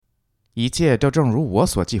一切都正如我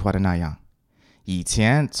所计划的那样。以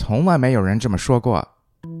前从来没有人这么说过。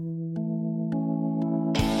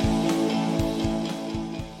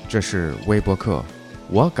这是微播客，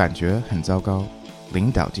我感觉很糟糕，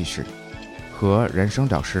领导记事和人生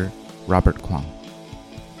导师 Robert Kwong。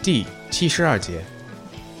第72节，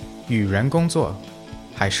与人工作，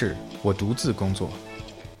还是我独自工作？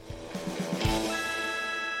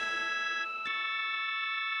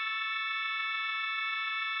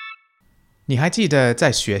你还记得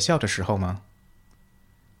在学校的时候吗？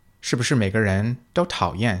是不是每个人都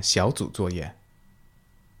讨厌小组作业？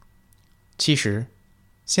其实，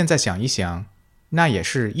现在想一想，那也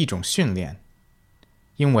是一种训练。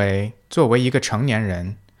因为作为一个成年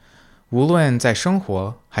人，无论在生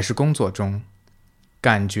活还是工作中，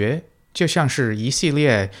感觉就像是一系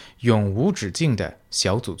列永无止境的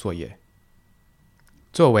小组作业。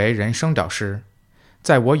作为人生导师，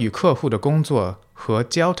在我与客户的工作和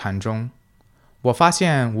交谈中，我发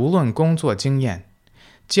现无论工作经验、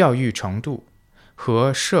教育程度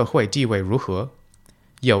和社会地位如何，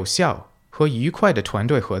有效和愉快的团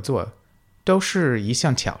队合作都是一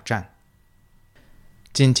项挑战。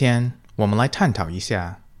今天我们来探讨一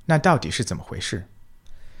下，那到底是怎么回事？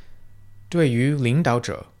对于领导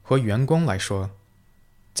者和员工来说，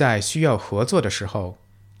在需要合作的时候，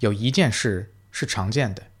有一件事是常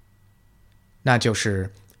见的，那就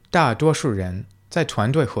是大多数人在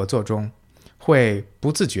团队合作中会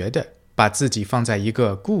不自觉地把自己放在一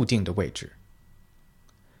个固定的位置。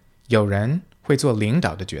有人会做领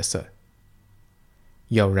导的角色，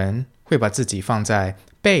有人会把自己放在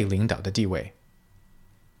被领导的地位。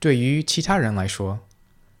对于其他人来说，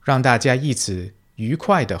让大家一起愉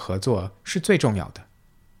快的合作是最重要的，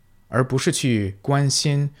而不是去关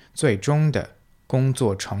心最终的工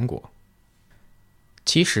作成果。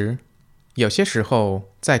其实，有些时候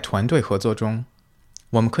在团队合作中，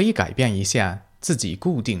我们可以改变一下自己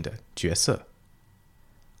固定的角色。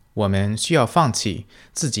我们需要放弃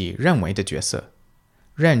自己认为的角色，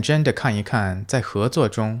认真地看一看在合作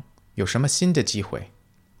中有什么新的机会。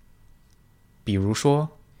比如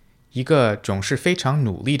说，一个总是非常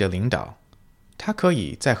努力的领导，他可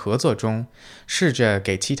以在合作中试着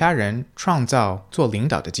给其他人创造做领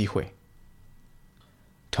导的机会。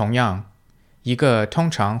同样，一个通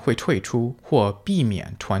常会退出或避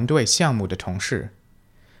免团队项目的同事，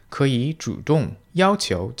可以主动要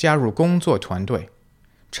求加入工作团队，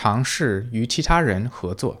尝试与其他人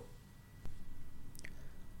合作。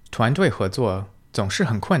团队合作总是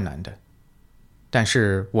很困难的，但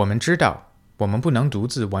是我们知道，我们不能独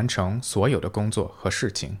自完成所有的工作和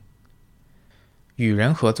事情。与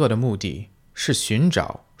人合作的目的是寻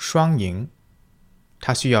找双赢，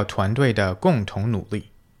它需要团队的共同努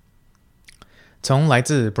力。从来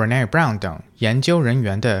自 Brené Brown 等研究人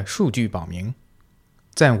员的数据表明，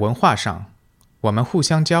在文化上，我们互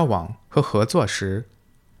相交往和合作时，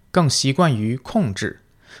更习惯于控制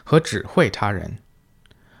和指挥他人，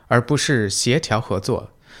而不是协调合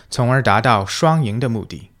作，从而达到双赢的目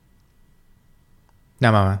的。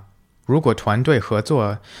那么，如果团队合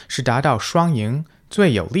作是达到双赢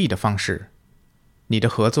最有利的方式，你的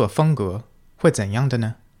合作风格会怎样的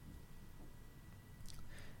呢？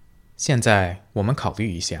现在我们考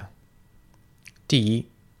虑一下。第一，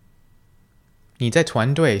你在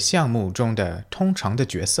团队项目中的通常的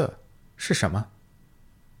角色是什么？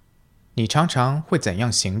你常常会怎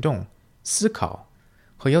样行动、思考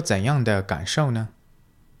和有怎样的感受呢？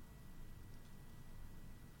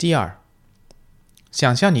第二，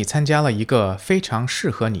想象你参加了一个非常适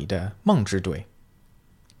合你的梦之队，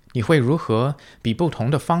你会如何以不同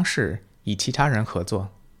的方式与其他人合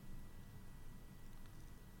作？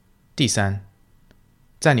第三，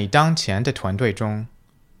在你当前的团队中，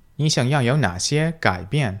你想要有哪些改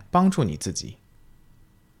变帮助你自己？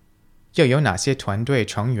又有哪些团队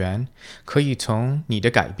成员可以从你的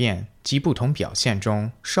改变及不同表现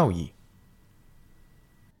中受益？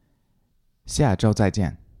下周再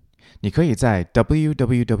见。你可以在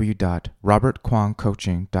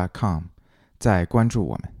www.robertkwongcoaching.com 再关注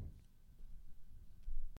我们。